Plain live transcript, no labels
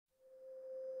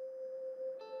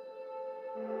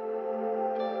I'm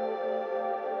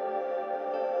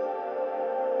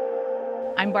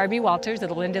Barbie Walters of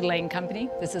the Lynden Lane Company.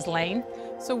 This is Lane.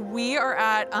 So we are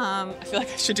at, I feel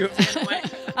like I should do it the other way.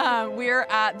 We are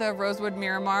at the Rosewood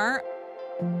Miramar.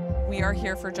 We are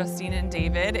here for Justine and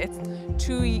David. It's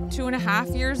two and a half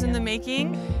years in the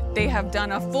making. They have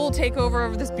done a full takeover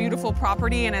of this beautiful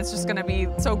property, and it's just gonna be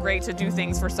so great to do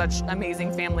things for such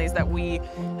amazing families that we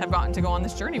have gotten to go on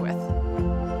this journey with.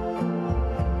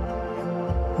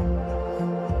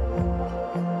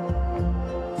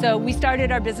 So we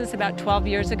started our business about 12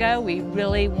 years ago. We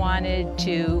really wanted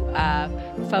to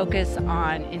focus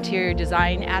on interior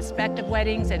design aspect of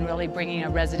weddings and really bringing a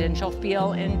residential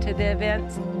feel into the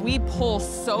events. We pull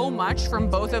so much from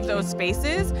both of those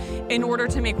spaces in order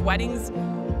to make weddings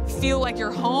feel like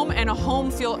your home and a home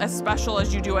feel as special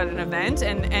as you do at an event.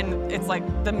 And it's like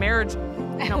the marriage,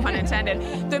 no pun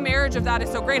intended, the marriage of that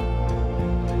is so great.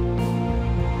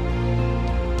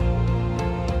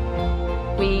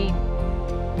 We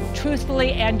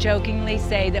truthfully and jokingly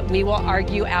say that we will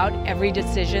argue out every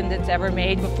decision that's ever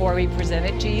made before we present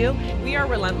it to you. We are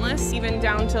relentless, even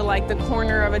down to like the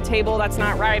corner of a table that's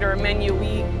not right or a menu.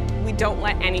 We don't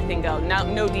let anything go.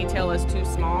 No detail is too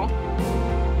small.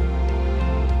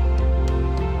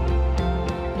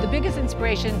 The biggest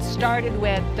inspiration started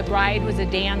with the bride was a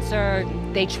dancer,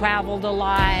 they traveled a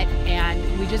lot,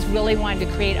 and we just really wanted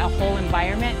to create a whole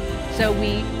environment. So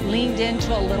we leaned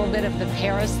into a little bit of the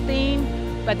Paris theme.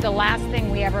 But the last thing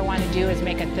we ever want to do is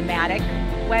make a thematic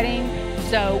wedding.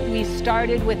 So we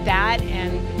started with that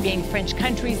and being French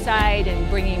countryside and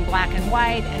bringing black and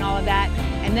white and all of that.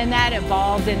 And then that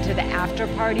evolved into the after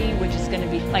party, which is going to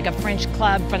be like a French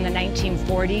club from the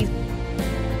 1940s.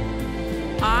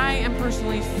 I am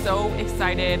personally so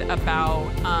excited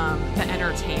about the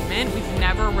entertainment. We've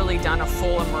never really done a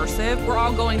full immersive. We're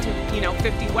all going to,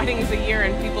 50 weddings a year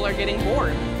and people are getting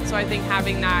bored. So I think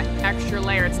having that extra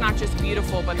layer, it's not just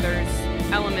beautiful, but there's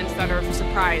elements that are a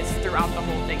surprise throughout the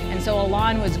whole thing. And so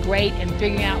Elan was great in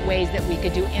figuring out ways that we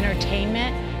could do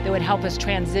entertainment that would help us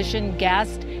transition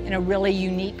guests in a really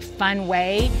unique, fun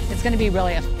way. It's going to be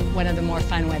really one of the more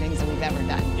fun weddings that we've ever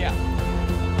done. Yeah.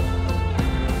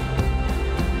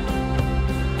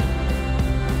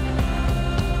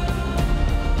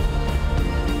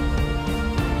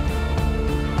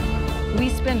 We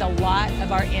spend a lot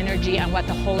of our energy on what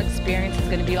the whole experience is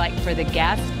going to be like for the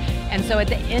guests. And so at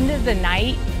the end of the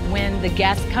night, when the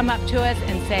guests come up to us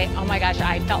and say, oh my gosh,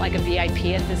 I felt like a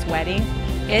VIP at this wedding,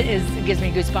 it gives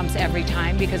me goosebumps every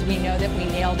time because we know that we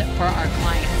nailed it for our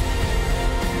clients.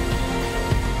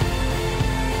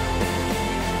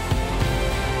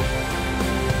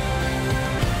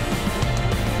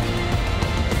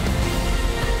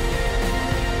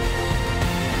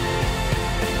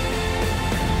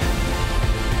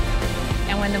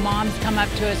 When the moms come up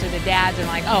to us or the dads and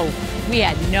like, oh, we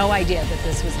had no idea that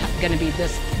this was going to be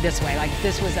this way. Like,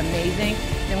 this was amazing.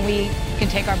 Then we can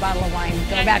take our bottle of wine,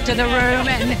 go back to the room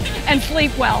and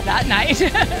sleep well that night.